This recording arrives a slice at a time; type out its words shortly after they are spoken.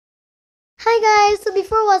Hi guys, so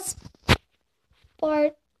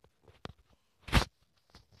part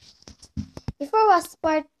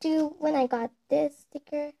part 2 when I got this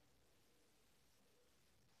sticker.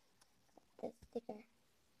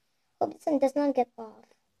 Hope this one does not get off.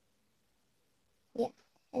 Yeah,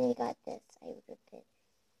 and we got this. I ripped it.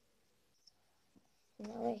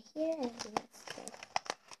 Now we're here and let's get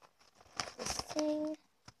this thing.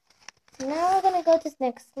 So now we're gonna go to the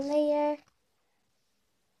next layer.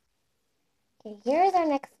 Okay, here's our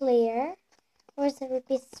next layer. Where's the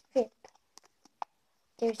rippy strip?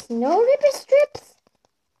 There's no rippy strips.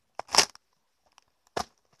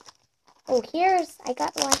 Oh, I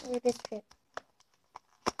got one rippy strip.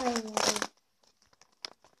 Finally.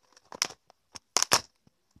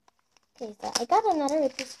 Okay, so I got another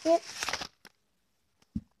rippy strip.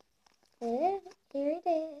 Here it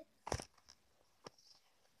is.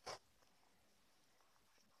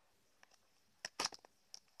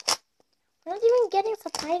 We're not even getting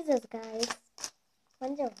surprises, guys.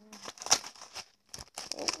 Wonder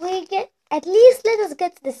why. At least let us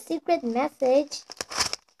get the secret message.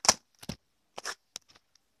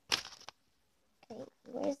 Okay,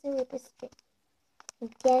 where's the ribbon strip?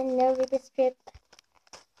 Again, no ribbon strip.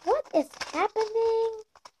 What is happening?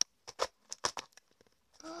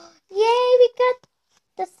 Yay, we got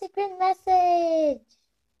the secret message.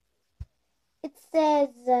 It says,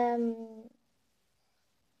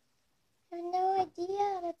 I have no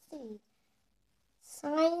idea. Let's see.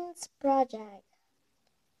 Science project.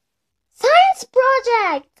 Science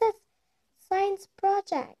project! It says science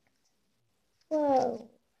project. Whoa.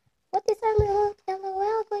 What is our little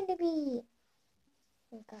LOL going to be?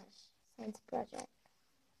 Oh gosh, science project.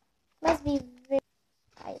 Must be very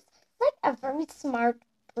nice. Like a very smart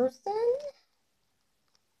person.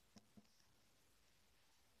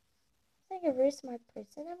 Like a very smart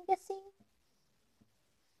person, I'm guessing.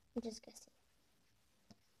 I'm just guessing.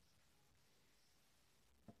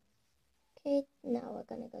 Okay, now we're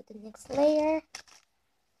gonna go to the next layer.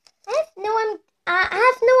 I have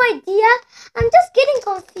no idea. I'm just getting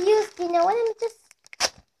confused, you know, when I'm just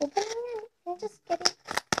opening it. I'm just getting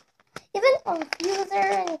even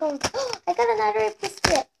confuser and going, oh, I got another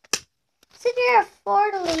strip. So there are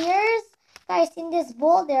 4 layers. Guys, in this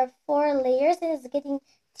bowl there are 4 layers and it's getting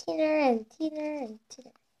thinner and thinner and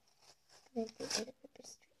thinner.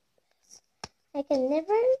 I can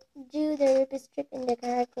never do the ribbon strip in the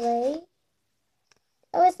correct way.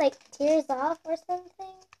 Always like tears off or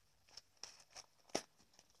something.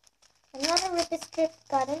 Another ribbon strip.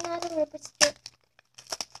 Got another ribbon strip.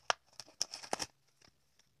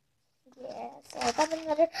 Yeah, so I got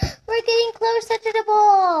another. We're getting closer to the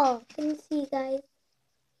ball. Can you see, guys?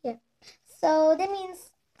 Yeah. So that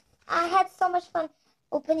means I had so much fun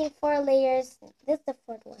opening 4 layers. This is the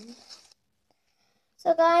 4th one.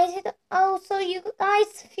 So guys, so you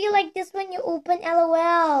guys feel like this when you open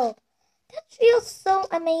LOL. That feels so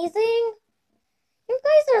amazing. You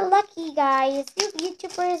guys are lucky, guys. You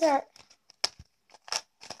YouTubers are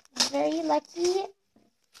very lucky.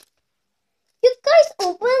 You guys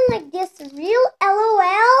open like this real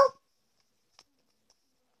LOL.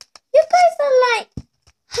 You guys are like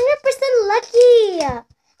 100% lucky.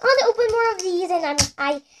 I want to open more of these, and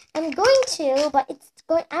I'm going to, but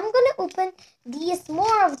I'm gonna open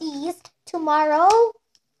more of these tomorrow.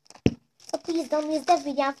 So please don't miss that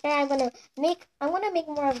video. After I'm gonna make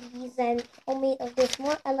more of these and homemade of this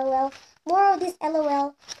more of this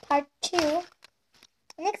LOL part 2.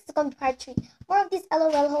 Next is gonna be part 3. More of these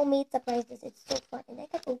LOL homemade surprises. It's so fun, and I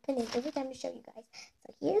can open it every time to show you guys.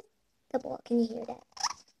 So here's the ball. Can you hear that?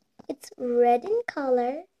 It's red in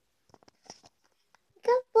color. We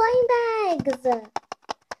got blind bags.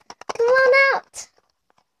 Come on out.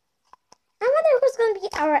 I wonder who's gonna be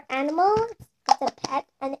our animal. It's a pet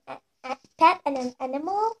and an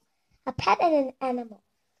animal. A pet and an animal.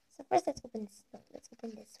 So first let's open this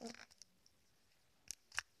one.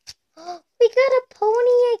 Oh, we got a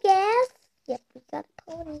pony, I guess. Yep, we got a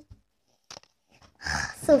pony.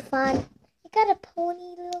 So fun. We got a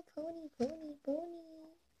pony, little pony.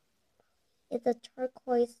 It's a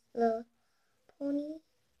turquoise little pony.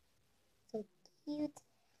 So cute.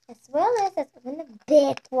 As well as a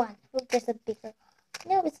big one. Look, there's a bigger.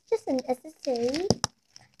 No, it's just an accessory.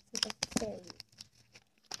 It's an accessory.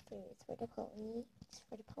 It's for the pony.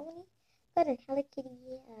 Got a Hello Kitty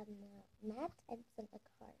mat and some a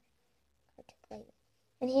car to play with.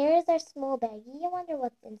 And here is our small baggie. I wonder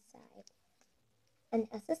what's inside. An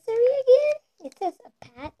accessory again. It says a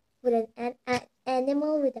pet with an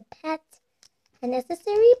animal with a pet. An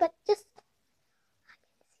accessory, but just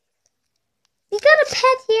we got a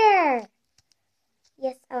pet here.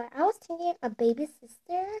 Yes, I was thinking a baby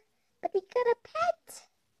sister. But we got a pet.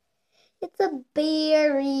 It's a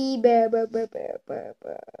berry. Bear.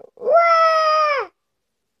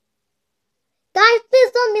 Guys,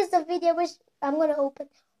 please don't miss the video, which I'm going to open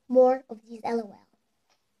more of these LOL.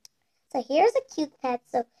 So here's a cute pet.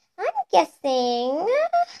 So I'm guessing...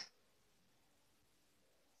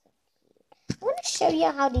 I want to show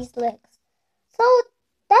you how these look. So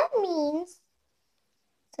that means...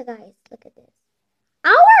 So guys, look at this.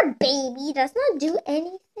 Our baby does not do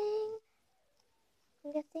anything.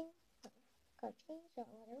 I'm guessing. Got change or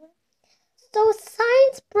whatever. So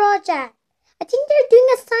science project. I think they're doing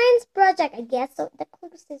a science project, I guess. So the clue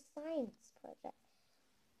says science project.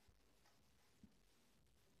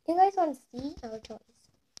 You guys want to see our toys?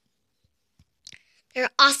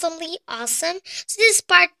 They're awesomely awesome. So this is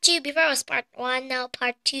part 2. Before it was part 1, now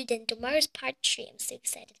part 2. Then tomorrow's part 3. I'm so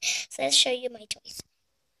excited. So let's show you my toys.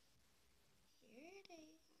 Here they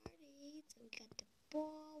are. So we got the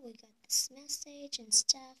ball. We got this message and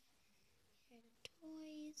stuff. Here are the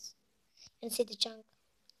toys. You can see the junk.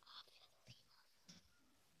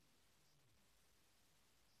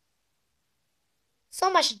 So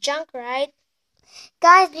much junk, right?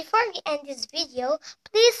 Guys, before we end this video,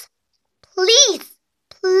 please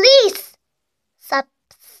subscribe.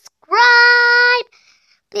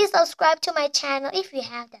 Please subscribe to my channel if you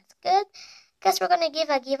have. That's good. Because we're going to give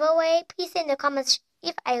a giveaway. Please in the comments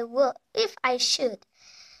if I should.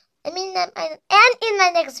 And in my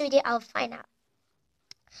next video, I'll find out.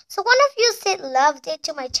 So one of you said loved it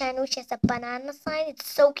to my channel, which has a banana sign. It's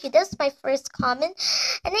so cute. That's my first comment.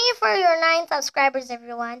 And thank you for your 9 subscribers,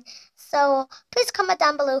 everyone. So please comment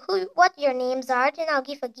down below what your names are. Then I'll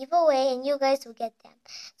give a giveaway and you guys will get them.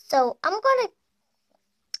 So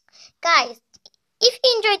guys, if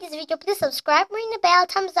you enjoyed this video, please subscribe, ring the bell,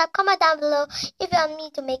 thumbs up, comment down below if you want me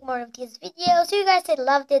to make more of these videos. You guys said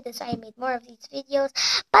loved it, that's why I made more of these videos.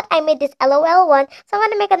 But I made this LOL one, so I'm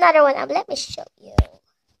going to make another one. Let me show you.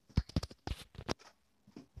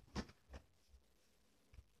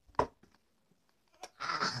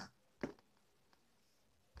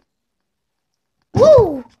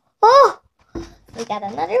 Woo! Oh! We got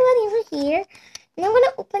another one over here. And I'm going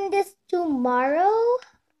to open this tomorrow.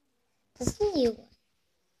 This is a new one.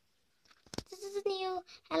 This is a new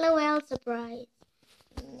LOL surprise.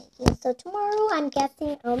 So tomorrow, I'm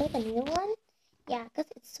guessing I'll make a new one. Yeah,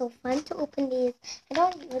 because it's so fun to open these. I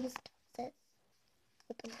don't know what this says.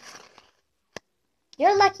 Open.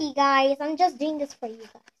 You're lucky, guys. I'm just doing this for you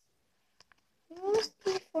guys.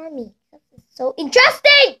 Mostly for me. This is so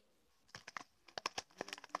interesting!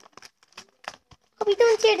 Hope you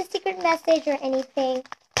don't hear the secret message or anything.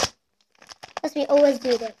 Because we always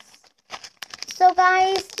do this. So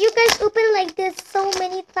guys, you guys open like this so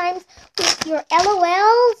many times with your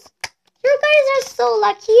LOLs. You guys are so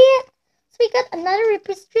lucky. So we got another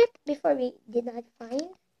ripper strip before we did not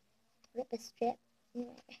find ripper strip.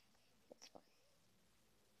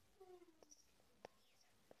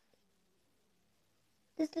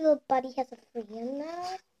 This little buddy has a friend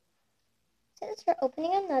now. Since we're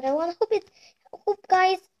opening another one,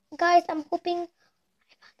 guys, I'm hoping I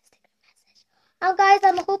found the secret message. Oh guys,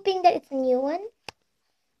 I'm hoping that it's a new one.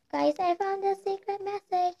 Guys, I found the secret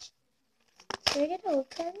message. Here it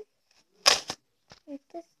open.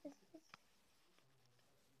 This.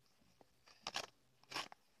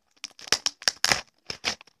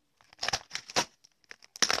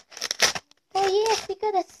 Oh yes, we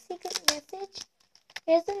got a secret message.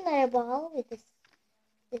 Here's another ball with this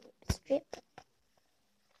strip.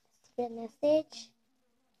 Secret message.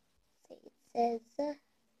 So it says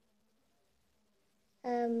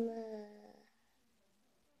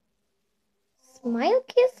smile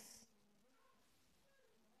kiss.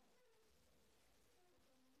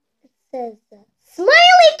 It says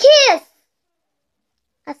smiley kiss.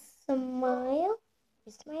 A smile,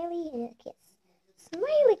 a smiley, and a kiss.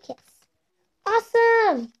 Smiley kiss.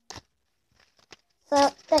 Awesome. So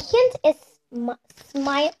the hint is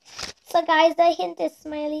smile. So guys, the hint is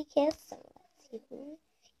smiley kiss. So let's see who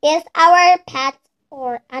is our pet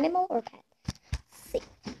or animal or pet. Let's see,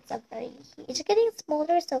 it's getting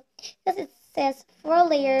smaller. So because it says 4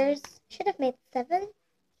 layers, should have made 7.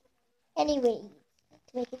 Anyway,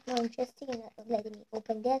 to make it more interesting, and not letting me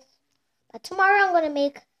open this. But tomorrow I'm gonna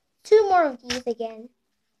make 2 more of these again.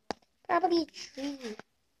 Probably 3.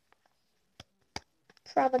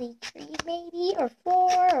 Probably 3 maybe, or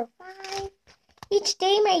 4 or 5. Each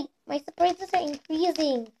day my surprises are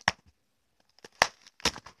increasing.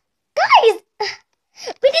 Guys!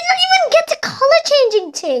 We did not even get the color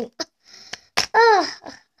changing thing.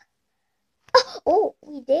 Oh,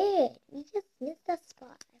 we did. We just missed that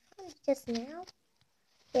spot. I found it just now.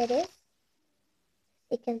 Here it is.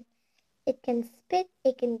 It can spit,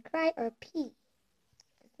 it can cry, or pee.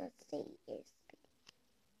 Let's say it's pee.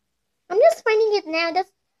 I'm just finding it now.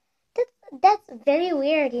 That's very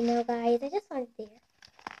weird, you know, guys. I just want it there.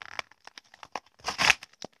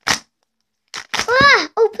 Ah!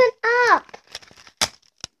 Open up!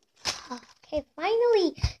 Okay,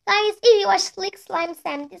 finally. Guys, if you watch Slick Slime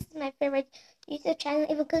Sam, this is my favorite YouTube channel.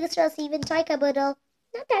 Even Cookies Rolls, even Toy Caboodle.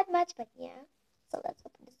 Not that much, but yeah. So let's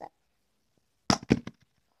open this up.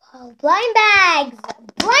 Oh, blind bags!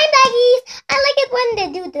 Blind baggies! I like it when they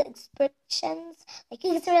do the instructions. Like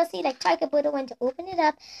you can see, like Toy Caboodle, when to open it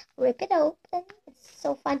up, rip it open. It's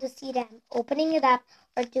so fun to see them opening it up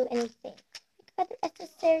or do anything. We got the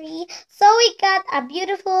accessory. So we got a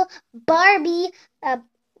beautiful Barbie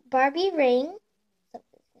ring. So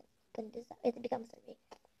open this up. It becomes a ring.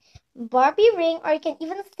 Barbie ring, or you can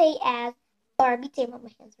even say as Barbie table.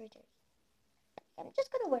 My hands were dirty. I'm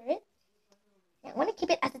just gonna wear it. I want to keep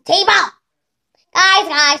it as a table.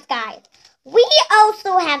 Guys. We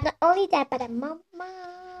also have not only that, but a mama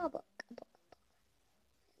book.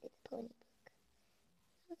 It's a pony book.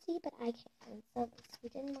 Let's see, but I can't. So it's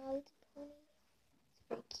written mouth pony. It's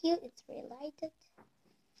very cute. It's very lighted.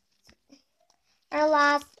 Our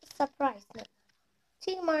last surprise. No.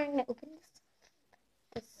 Two more. I'm gonna open this.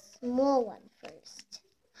 The small one first.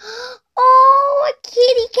 Oh, a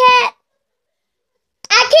kitty cat!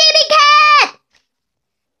 A kitty cat!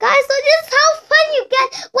 Guys, so this is how fun you get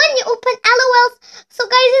when you open LOLs. So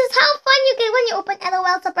guys, this is how fun you get when you open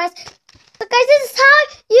LOL surprise. But guys, this is how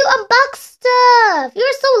you unbox stuff.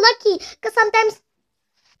 You're so lucky. Because sometimes,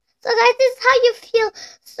 so guys, this is how you feel.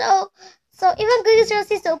 So even Cookies Rolls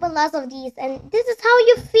used to open lots of these. And this is how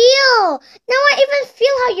you feel. Now I even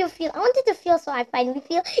feel how you feel. I wanted to feel, so I finally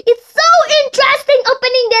feel. It's so interesting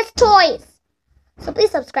opening these toys. So please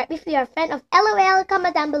subscribe if you're a fan of LOL.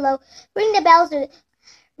 Comment down below. Ring the bell.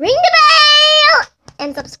 Ring the bell!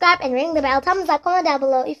 And subscribe and ring the bell. Thumbs up, comment down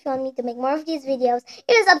below if you want me to make more of these videos. If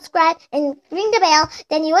you subscribe and ring the bell,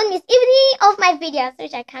 then you won't miss any of my videos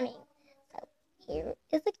which are coming. So here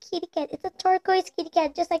is a kitty cat. It's a turquoise kitty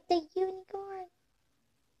cat, just like the unicorn.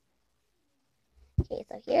 Okay,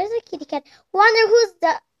 so here's a kitty cat. Wonder who is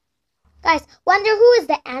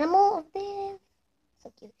the animal of this?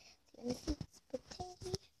 So cute. So let me see. It's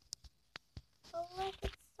pretty. Oh, look,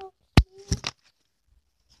 it's so cute.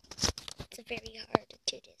 It's very hard to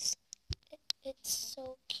do this. It's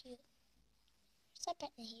so cute.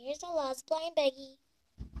 Here's a last blind baggie.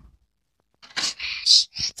 Trash.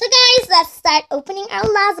 So guys, let's start opening our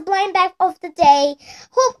last blind bag of the day.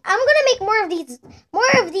 Hope I'm gonna make more of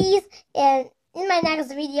these in my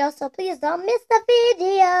next video. So please don't miss the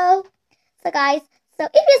video. So guys, so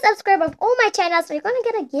if you subscribe on all my channels, we're gonna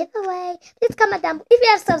get a giveaway. Please comment down. If you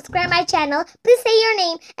have subscribed my channel, please say your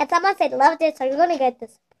name. And someone said loved it, so you're gonna get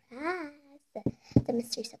this surprise. The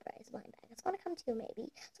mystery surprise blind bag. It's gonna come to you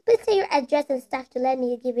maybe. So please say your address and stuff to let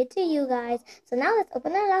me give it to you guys. So now let's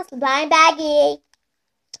open our last blind baggie.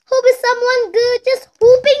 Hope it's someone good. Just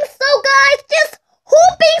hoping so, guys. Just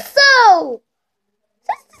hoping so.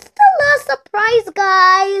 This is the last surprise,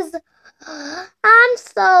 guys. I'm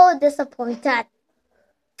so disappointed.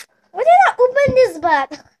 Why did I open this bag?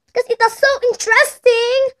 Because it was so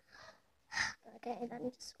interesting. Okay,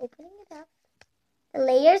 I'm just opening it up. The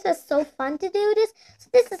layers are so fun to do this. So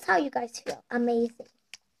this is how you guys feel. Amazing.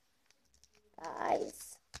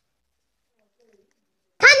 Guys.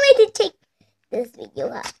 Can't wait to take this video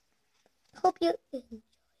up. Hope you enjoy this.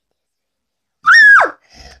 Woo!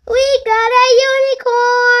 We got a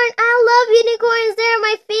unicorn. I love unicorns. They're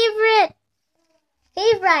my favorite.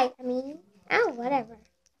 Whatever.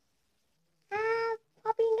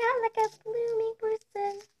 Popping out like a blooming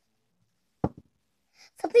person.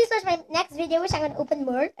 So please watch my next video, which I'm going to open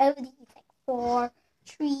more of these. Like 4,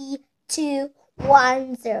 3, 2,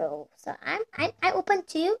 1, 0. So I opened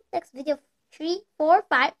 2. Next video 3, 4,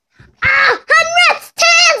 5. Hundreds,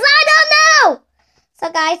 tens, I don't know.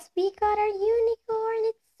 So guys, we got our unicorn.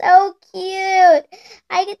 It's so cute.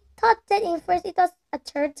 I thought that in first it was a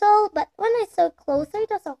turtle, but when I saw closer, it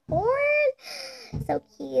was a horn. So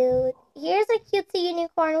cute. Here's a cutesy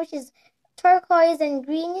unicorn, which is turquoise and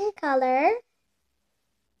green in color.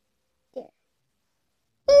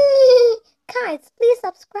 Guys, please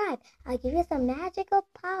subscribe. I'll give you some magical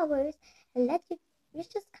powers and let your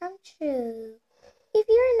wishes come true. If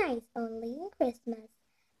you're nice only in Christmas.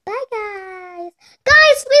 Bye, guys.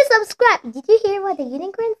 Guys, please subscribe. Did you hear what the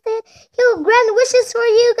unicorn said? He'll grant wishes for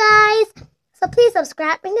you guys. So please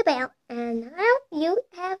subscribe, ring the bell, and I hope you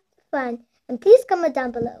have fun. And please comment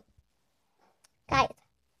down below. Guys,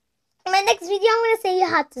 in my next video, I'm going to say you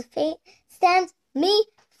how to stand me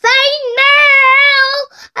fine now.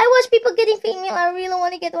 I watch people people getting fan mail. I really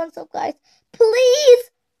want to get one. So guys,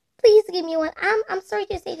 please give me one. I'm sorry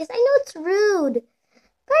to say this. I know it's rude,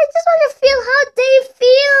 but I just want to feel how they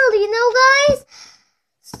feel, guys.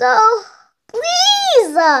 So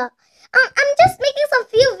please, I'm just making some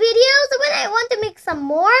few videos. When I want to make some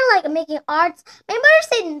more, like making arts, my mother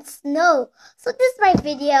said no. So this is my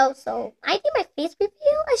video. So I think my face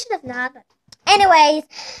review, I should have not. But anyways,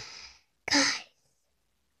 guys,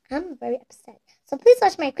 I'm very upset. So please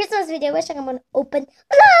watch my Christmas video, which I'm going to open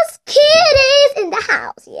last kitties in the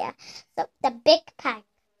house. Yeah. So the big pack.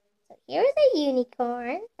 So here's a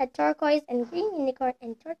unicorn, a turquoise and green unicorn,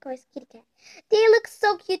 and turquoise kitty cat. They look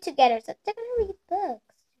so cute together. So they're going to read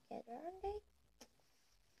books together, aren't they?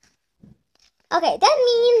 Okay, that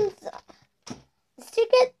means the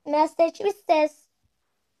secret message which says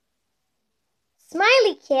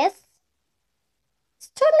smiley kiss. It's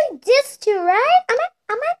totally this too, right? Am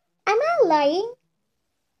I lying?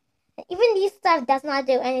 Even this stuff does not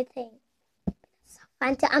do anything. It's so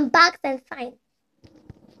fun to unbox and find.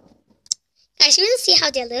 Guys, you want to see how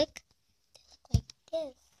they look? They look like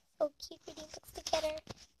this. So cute, reading books together.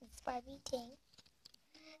 Inspired reading.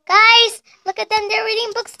 Guys, look at them. They're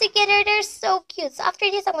reading books together. They're so cute. So after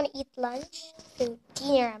this, I'm going to eat lunch. So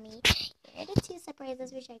dinner, I mean. Here are the two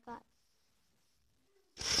surprises which I got.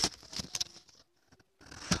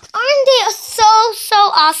 Aren't they so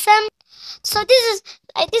awesome? So this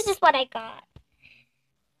is what I got.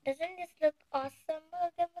 Doesn't this look awesome? Oh,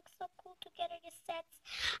 they look so cool together, these sets.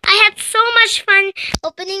 I had so much fun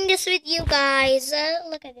opening this with you guys.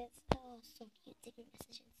 Look at this. Oh, so cute. Taking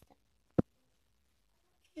messages and stuff.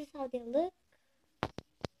 This is how they look.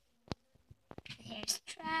 Here's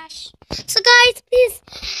trash. So guys,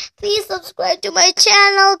 please subscribe to my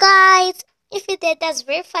channel, guys. If you did, that's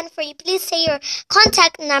very fun for you. Please say your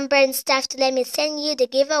contact number and stuff to let me send you the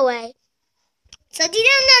giveaway. So did you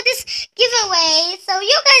know this giveaway? So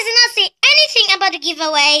you guys did not say anything about the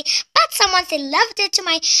giveaway, but someone said loved it to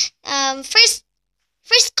my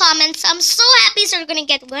first comment. So I'm so happy. So we're gonna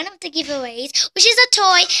get one of the giveaways, which is a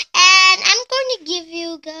toy, and I'm going to give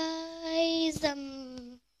you guys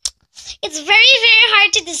it's very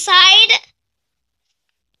hard to decide,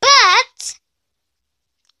 but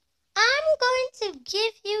I'm going to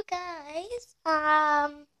give you guys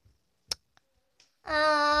I'm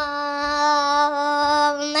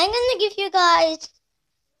gonna give you guys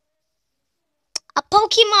a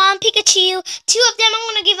Pokemon Pikachu. 2 of them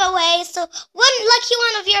I'm gonna give away. So one lucky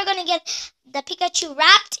one of you are gonna get the Pikachu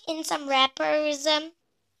wrapped in some wrappers.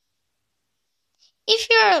 If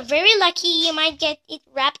you're very lucky, you might get it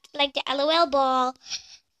wrapped like the LOL ball.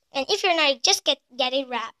 And if you're not, just get it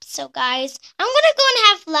wrapped. So guys, I'm gonna go and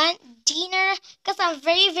have lunch, dinner, because I'm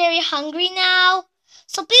very hungry now.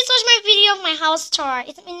 So please watch my video of my house tour.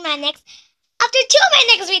 It's in my next, after 2 of my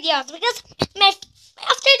next videos, because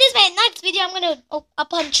after this my next video I'm gonna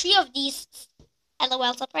open 3 of these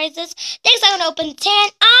LOL surprises. Next I'm gonna open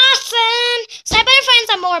 10. Awesome! So I better find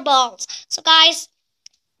some more balls. So guys,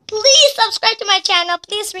 please subscribe to my channel.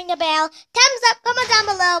 Please ring the bell. Thumbs up, comment down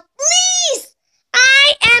below. Please!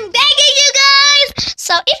 I am begging you guys.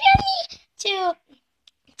 So if you need to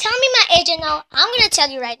tell me my age and all, I'm gonna tell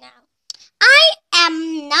you right now. I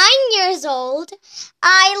am 9 years old.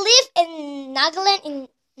 I live in Nagaland in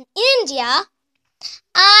India.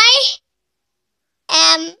 I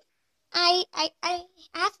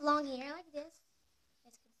have long hair like this.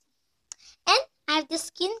 And I have this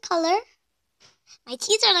skin color. My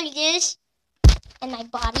teeth are like this. And my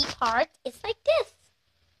body part is like this.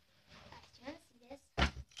 Guys, you wanna see this?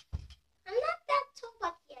 I'm not that tall,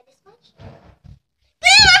 but yeah, this much.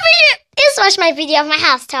 Please watch my video of my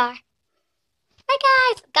house tour. Bye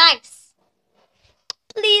guys,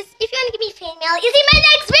 please, if you want to give me fan mail, you see my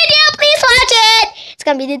next video, please watch it. It's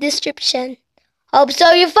gonna be in the description. Hope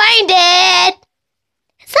so you find it.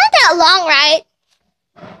 It's not that long, right?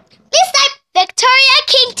 Please type Victoria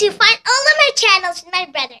King to find all of my channels with my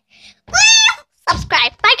brother. Please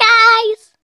subscribe.